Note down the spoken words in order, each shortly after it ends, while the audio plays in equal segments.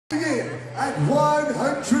At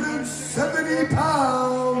 170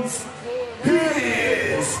 pounds, he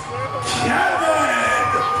is Kevin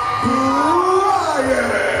Brien.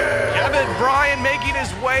 Kevin Brien making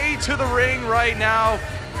his way to the ring right now.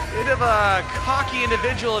 Bit of a cocky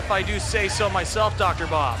individual, if I do say so myself, Dr.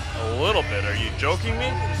 Bob. A little bit. Are you joking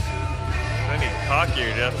me? Any cockier,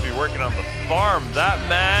 you'd have to be working on the farm. That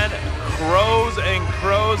man crows and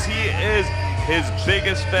crows. He is his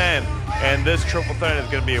biggest fan. And this triple threat is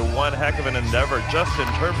going to be one heck of an endeavor. Justin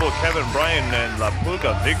Turnbull, Kevin Brien, and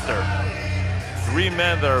Pulga Victor. Three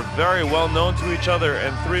men that are very well known to each other,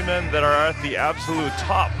 and three men that are at the absolute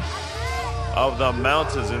top of the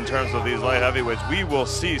mountains in terms of these light heavyweights. We will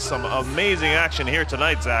see some amazing action here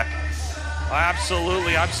tonight, Zach.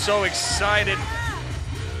 Absolutely. I'm so excited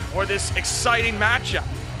for this exciting matchup.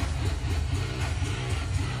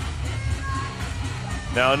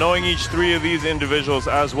 Now, knowing each three of these individuals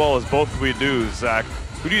as well as both we do, Zach,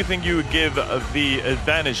 who do you think you would give the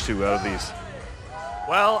advantage to out of these?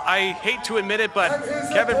 Well, I hate to admit it, but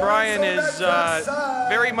Kevin Brien is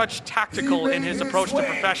very much tactical in his approach to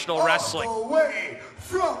professional wrestling.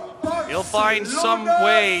 He'll find some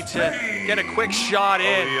way to get a quick shot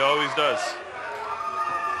in. Oh, he always does.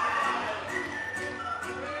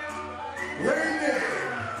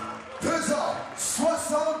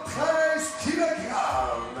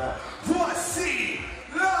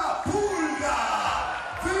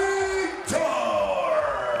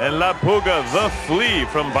 And La Pulga, the Flea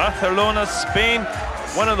from Barcelona, Spain.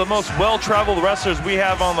 One of the most well-traveled wrestlers we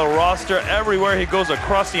have on the roster. Everywhere he goes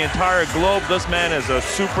across the entire globe, this man is a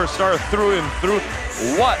superstar through and through.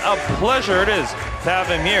 What a pleasure it is to have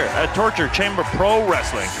him here at Torture Chamber Pro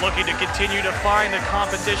Wrestling. Looking to continue to find the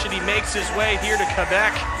competition. He makes his way here to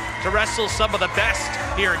Quebec to wrestle some of the best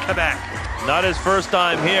here in Quebec. Not his first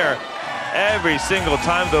time here. Every single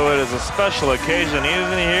time, though, it is a special occasion. He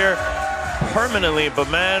isn't here permanently, but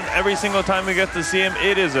man, every single time we get to see him,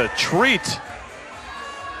 it is a treat.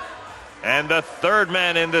 And the third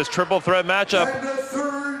man in this triple threat matchup. And the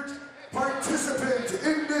third participant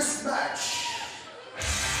in this match,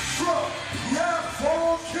 from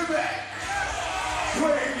Quebec,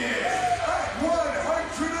 weighing in at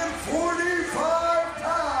 145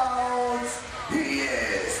 pounds, he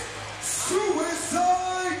is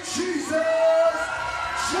Suicide Jesus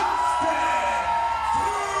Justin.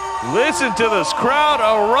 Listen to this crowd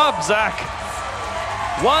erupt, Zach.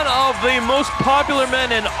 One of the most popular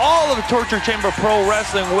men in all of Torture Chamber Pro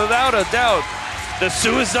Wrestling, without a doubt. The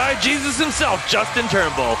Suicide Jesus himself, Justin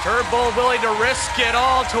Turnbull. Turnbull willing to risk it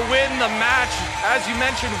all to win the match. As you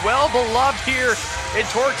mentioned, well beloved here in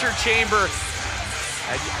Torture Chamber.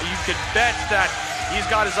 And you could bet that he's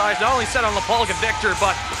got his eyes not only set on Pulga Victor,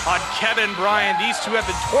 but on Kevin Brien. These two have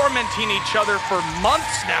been tormenting each other for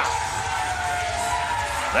months now.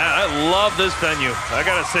 Man, I love this venue. I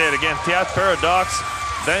gotta say it again. Theatre Paradox,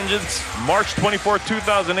 Vengence, March 24th,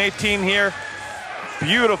 2018 here.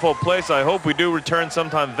 Beautiful place. I hope we do return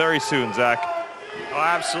sometime very soon, Zach. Oh,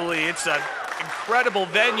 absolutely. It's an incredible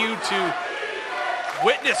venue to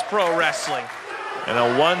witness pro wrestling. And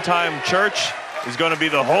a one-time church is going to be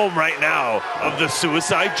the home right now of the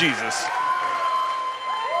Suicide Jesus.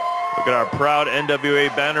 Look at our proud NWA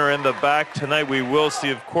banner in the back. Tonight we will see,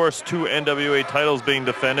 of course, two NWA titles being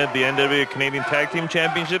defended, the NWA Canadian Tag Team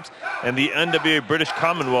Championships and the NWA British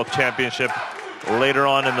Commonwealth Championship later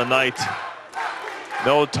on in the night.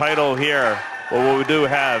 No title here, but what we do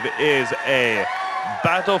have is a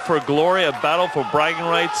battle for glory, a battle for bragging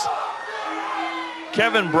rights.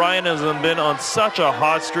 Kevin Brien has been on such a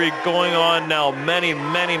hot streak, going on now many,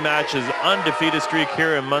 many matches, undefeated streak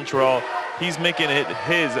here in Montreal. He's making it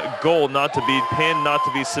his goal not to be pinned, not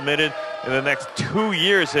to be submitted in the next 2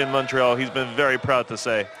 years in Montreal. He's been very proud to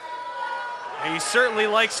say. He certainly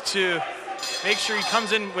likes to make sure he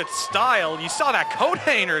comes in with style. You saw that coat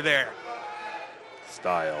hanger there.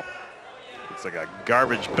 Style. Looks like a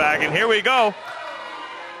garbage bag, and here we go.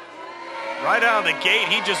 Right out of the gate,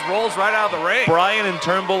 he just rolls right out of the ring. Brien and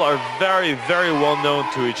Turnbull are very, very well known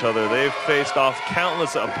to each other. They've faced off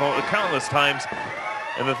countless times.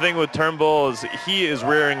 And the thing with Turnbull is he is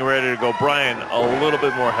rearing ready to go. Brien a little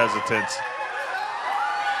bit more hesitant.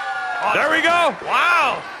 Oh, there we go.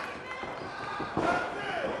 Wow.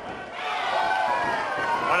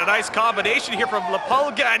 What a nice combination here from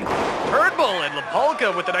Pulga and Turnbull, and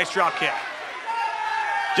Pulga with a nice drop kick.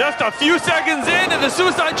 Just a few seconds in, and the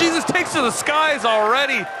Suicide Jesus takes to the skies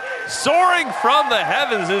already. Soaring from the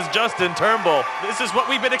heavens is Justin Turnbull. This is what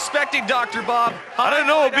we've been expecting, Dr. Bob. I didn't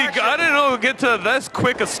know it would get to this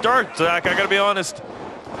quick a start, Zach. I gotta be honest.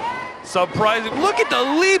 Surprising. Look at the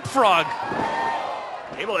leapfrog.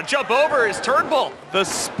 Able to jump over is Turnbull. The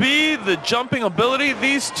speed, the jumping ability,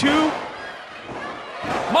 these two.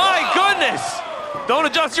 My goodness! Don't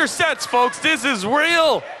adjust your sets, folks. This is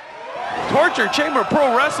real. Torture Chamber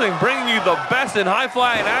Pro Wrestling bringing you the best in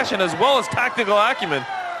high-flying action as well as tactical acumen.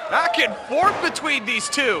 Back and forth between these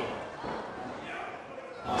two.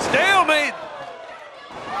 Stalemate.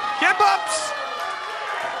 Hip ups.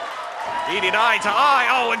 Eating eye to eye.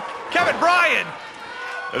 Oh, and Kevin Brien.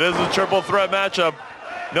 It is a triple threat matchup.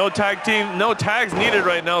 No tag team, no tags needed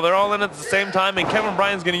right now. They're all in at the same time, and Kevin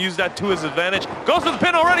Brien's going to use that to his advantage. Goes for the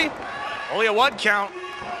pin already. Only a 1 count.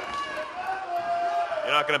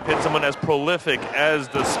 You're not going to pin someone as prolific as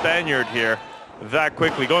the Spaniard here that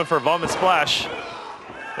quickly. Going for a vomit splash.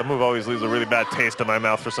 That move always leaves a really bad taste in my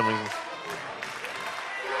mouth for some reason.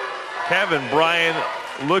 Kevin Brien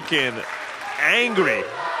looking angry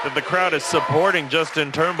that the crowd is supporting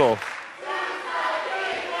Justin Turnbull.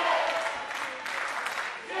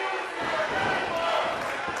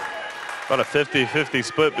 About a 50-50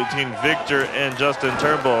 split between Victor and Justin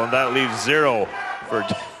Turnbull, and that leaves 0 for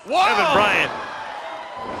Kevin Brien.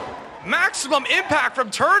 Maximum impact from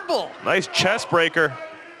Turnbull. Nice chest breaker.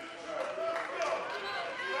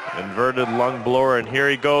 Inverted lung blower, and here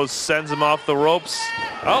he goes, sends him off the ropes.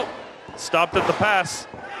 Oh, stopped at the pass.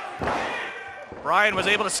 Brien was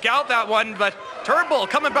able to scout that one, but Turnbull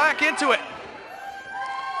coming back into it.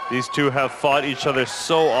 These two have fought each other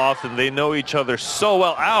so often. They know each other so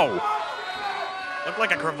well. Ow! Looked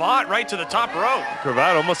like a cravat right to the top rope.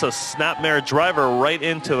 Cravat, almost a snapmare driver right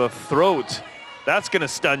into the throat. That's going to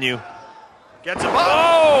stun you. Gets him up.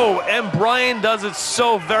 Oh, and Brien does it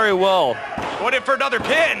so very well. Going in for another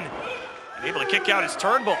pin. And able to kick out his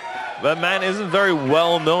Turnbull. That man isn't very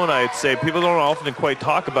well known, I'd say. People don't often quite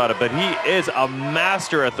talk about it, but he is a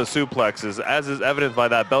master at the suplexes, as is evident by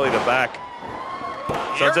that belly to back.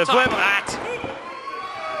 Sunset flip.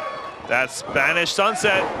 That's Spanish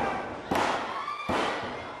sunset.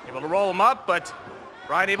 Able to roll him up, but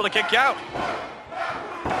Brien able to kick out.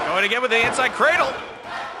 Going again with the inside cradle.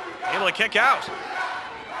 Able to kick out.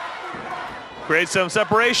 Creates some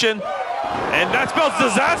separation. And that spells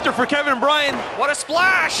disaster for Kevin Brien. What a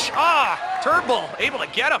splash! Ah, Turnbull able to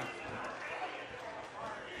get him.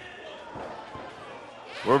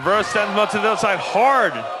 Reverse sends him up to the outside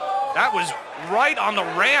hard. That was right on the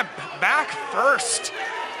ramp, back first.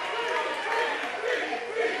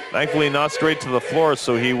 Thankfully not straight to the floor,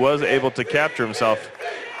 so he was able to capture himself.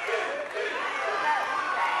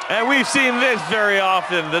 And we've seen this very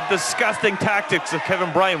often, the disgusting tactics of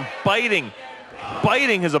Kevin Brien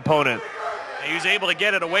biting his opponent. He was able to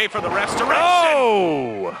get it away from the ref's direction.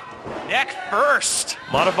 Oh! Neck first.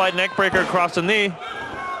 Modified neck breaker across the knee.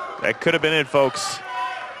 That could have been it, folks.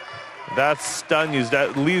 That stun you,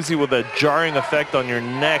 that leaves you with a jarring effect on your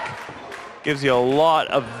neck. Gives you a lot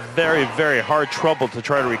of very, very hard trouble to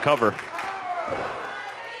try to recover.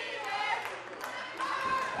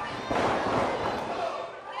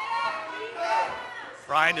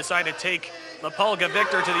 Brien decided to take the Pulga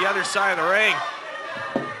Victor to the other side of the ring.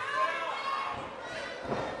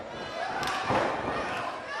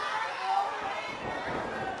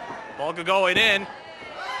 Pulga going in.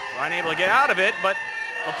 Brien able to get out of it, but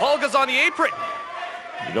the Pulga's on the apron.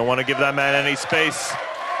 You don't want to give that man any space.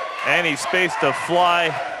 Any space to fly.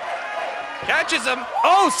 Catches him.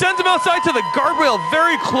 Oh, sends him outside to the guardrail,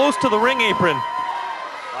 very close to the ring apron.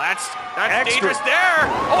 Well, that's dangerous there.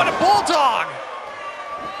 Oh, and a bulldog.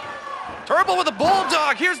 Turnbull with a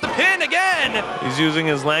bulldog. Here's the pin again. He's using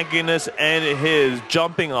his lankiness and his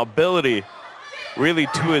jumping ability really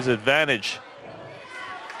to his advantage.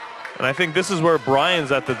 And I think this is where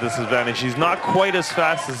Brien's at the disadvantage. He's not quite as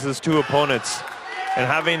fast as his two opponents. And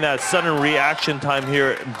having that sudden reaction time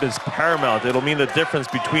here is paramount. It'll mean the difference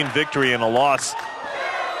between victory and a loss.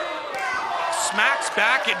 Smacks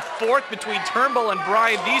back and forth between Turnbull and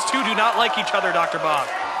Brien. These two do not like each other, Dr. Bob.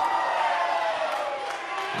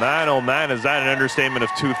 Man, oh man, is that an understatement of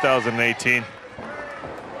 2018.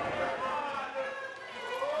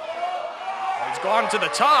 He's gone to the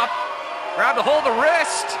top. Grabbed a hold of the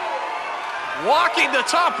wrist. Walking the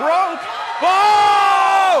top rope.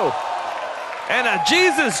 Whoa! And a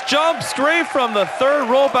Jesus jump straight from the third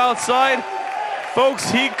rope outside. Folks,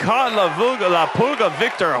 he caught La Pulga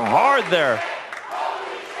Victor hard there.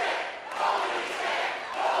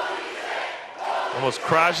 Almost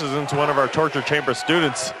crashes into one of our torture chamber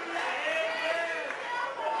students.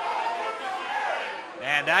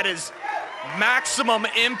 And that is maximum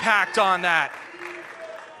impact on that.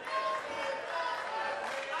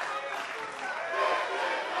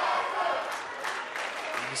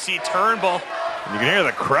 You see Turnbull. You can hear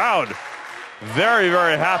the crowd very,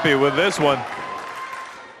 very happy with this one.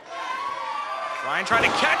 Brien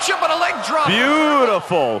trying to catch him, but a leg drop.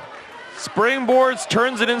 Beautiful. Springboards,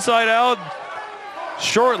 turns it inside out.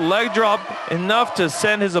 Short leg drop, enough to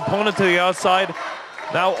send his opponent to the outside.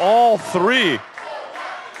 Now all three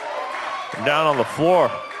down on the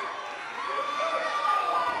floor.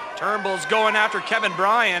 Turnbull's going after Kevin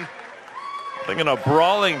Brien. I think in a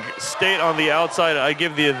brawling state on the outside, I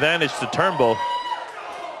give the advantage to Turnbull.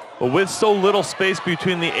 But with so little space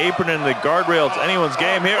between the apron and the guardrail, it's anyone's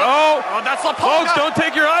game here. Oh, that's the folks, don't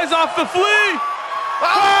take your eyes off the flea.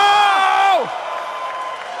 Oh!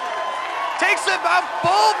 Takes it out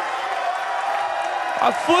both.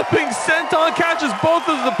 A flipping senton catches both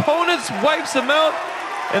of his opponents, wipes him out.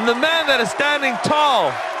 And the man that is standing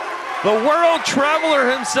tall, the world traveler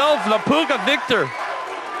himself, the Pulga Victor.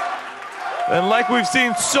 And like we've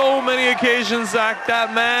seen so many occasions, Zach,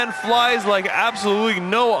 that man flies like absolutely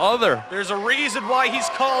no other. There's a reason why he's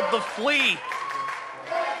called the Flea.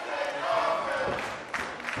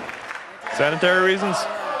 Sanitary reasons?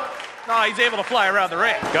 No, he's able to fly around the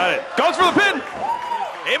ring. Got it. Goes for the pin.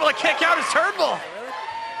 Able to kick out his Turnbull.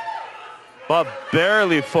 But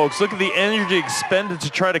barely, folks. Look at the energy expended to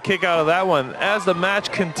try to kick out of that one. As the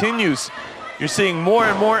match continues, you're seeing more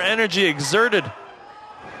and more energy exerted.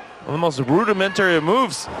 One of the most rudimentary of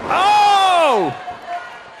moves. Oh!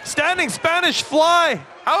 Standing Spanish fly.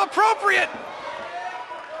 How appropriate.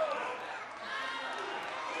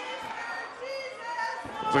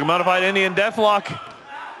 It's like a modified Indian deathlock.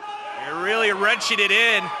 You're really wrenching it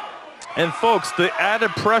in. And folks, the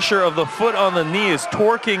added pressure of the foot on the knee is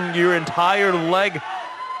torquing your entire leg.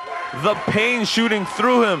 The pain shooting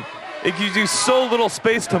through him. It gives you so little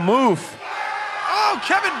space to move. Oh,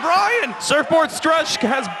 Kevin Brien! Surfboard stretch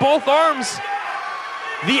has both arms.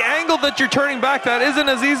 The angle that you're turning back, that isn't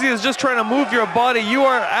as easy as just trying to move your body. You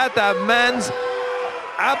are at that man's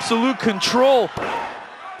absolute control.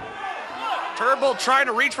 Turnbull trying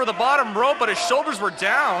to reach for the bottom rope, but his shoulders were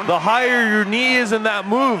down. The higher your knee is in that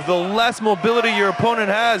move, the less mobility your opponent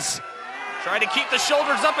has. Trying to keep the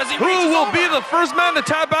shoulders up as he reaches Who will over. be the first man to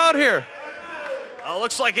tap out here?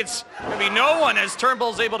 Looks like it's going to be no one as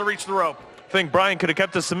Turnbull's able to reach the rope. I think Brien could have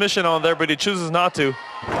kept the submission on there, but he chooses not to.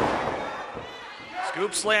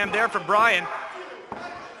 Scoop slam there from Brien.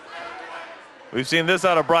 We've seen this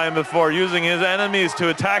out of Brien before, using his enemies to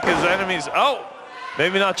attack his enemies. Oh,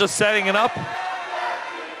 maybe not just setting it up.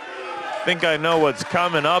 I think I know what's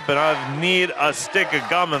coming up, and I need a stick of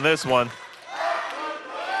gum in this one.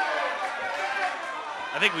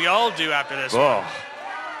 I think we all do after this Whoa. one.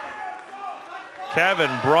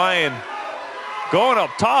 Kevin Brien going up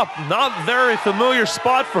top. Not very familiar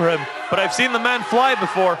spot for him, but I've seen the man fly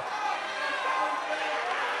before.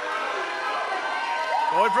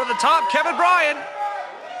 Going for the top, Kevin Brien.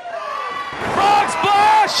 Frog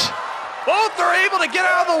splash! Both are able to get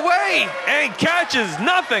out of the way. And catches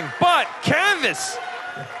nothing but canvas.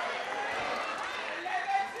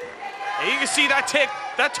 And you can see that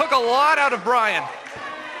took a lot out of Brien.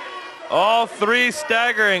 All three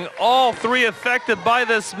staggering, all three affected by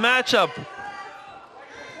this matchup.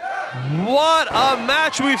 What a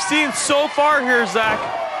match we've seen so far here, Zach.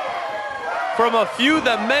 From a feud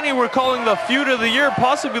that many were calling the feud of the year,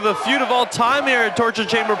 possibly the feud of all time here at Torture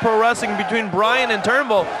Chamber Pro Wrestling between Brien and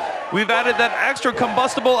Turnbull. We've added that extra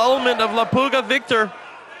combustible element of La Pulga Victor.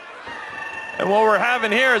 And what we're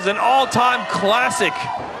having here is an all-time classic.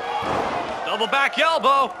 Double back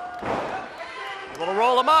elbow. Able to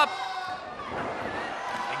roll him up.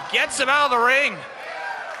 And gets him out of the ring.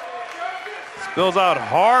 Spills out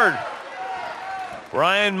hard.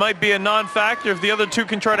 Brien might be a non-factor if the other two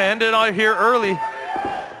can try to end it out here early.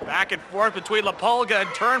 Back and forth between La Pulga and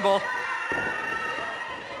Turnbull.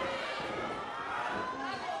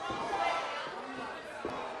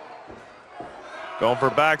 Going for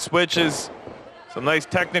back switches. Some nice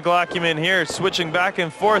technical acumen here. Switching back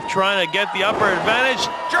and forth, trying to get the upper advantage.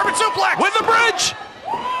 German suplex! With the bridge!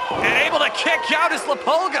 And able to kick out is La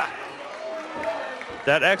Pulga.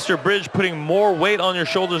 That extra bridge putting more weight on your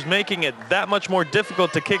shoulders, making it that much more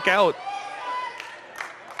difficult to kick out.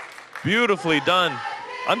 Beautifully done.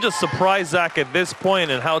 I'm just surprised, Zach, at this point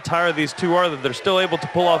and how tired these two are that they're still able to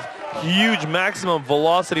pull off huge maximum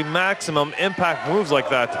velocity, maximum impact moves like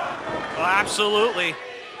that. Oh, absolutely.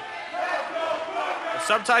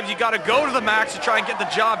 Sometimes you got to go to the max to try and get the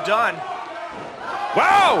job done.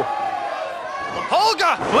 Wow! La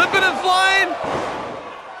Pulga flipping and flying.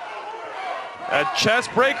 A chest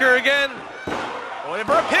breaker again. Going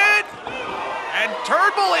for a pin. And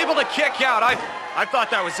Turnbull able to kick out. I thought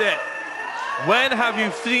that was it. When have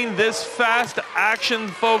you seen this fast action,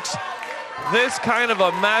 folks? This kind of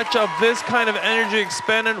a matchup, this kind of energy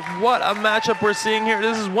expended, what a matchup we're seeing here.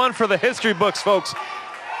 This is one for the history books, folks.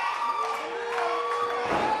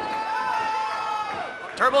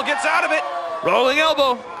 Turnbull gets out of it. Rolling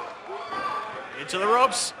elbow. Into the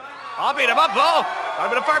ropes. I'll beat him up, though. I'm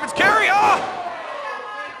gonna fireman's carry. Oh!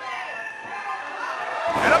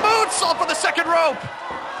 And a moonsault for the second rope.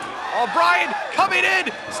 Oh, Brien coming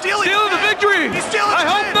in, stealing the victory. He's stealing I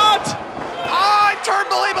the hope win. not. Ah,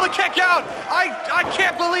 Turnbull able to kick out. I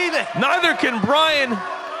can't believe it. Neither can Brien.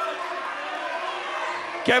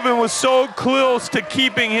 Kevin was so close to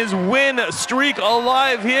keeping his win streak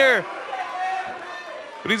alive here.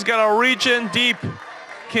 But he's got to reach in deep,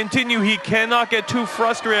 continue. He cannot get too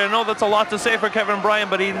frustrated. I know that's a lot to say for Kevin Brien,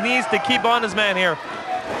 but he needs to keep on his man here.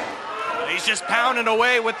 He's just pounding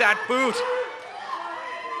away with that boot.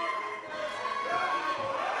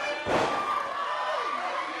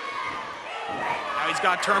 Now he's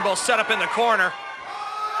got Turnbull set up in the corner.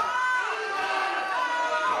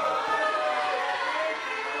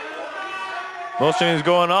 Motion is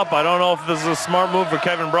going up. I don't know if this is a smart move for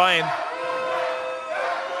Kevin Brien.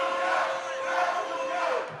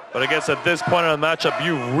 But I guess at this point in the matchup,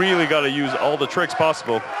 you really got to use all the tricks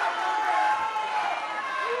possible.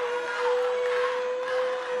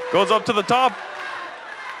 Goes up to the top.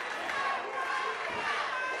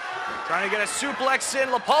 Trying to get a suplex in.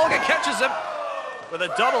 Pulga catches him with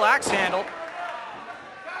a double axe handle.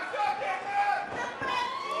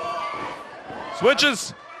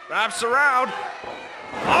 Switches. Wraps around.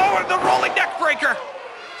 Oh, and the rolling neck breaker.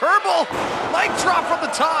 Turnbull, leg drop from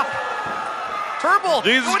the top. Turnbull.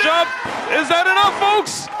 Jesus jump. Is that enough,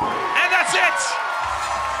 folks? And that's it.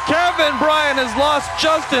 Kevin Brien has lost.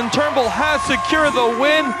 Justin Turnbull has secured the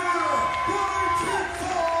win.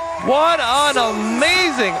 What an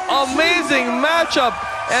amazing, amazing matchup.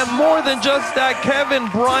 And more than just that, Kevin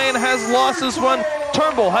Brien has lost this one.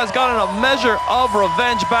 Turnbull has gotten a measure of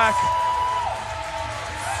revenge back.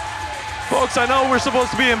 Folks, I know we're supposed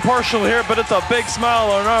to be impartial here, but it's a big smile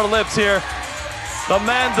on our lips here. The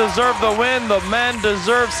man deserved the win. The man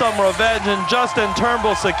deserves some revenge, and Justin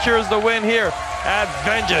Turnbull secures the win here at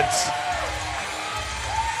Vengeance.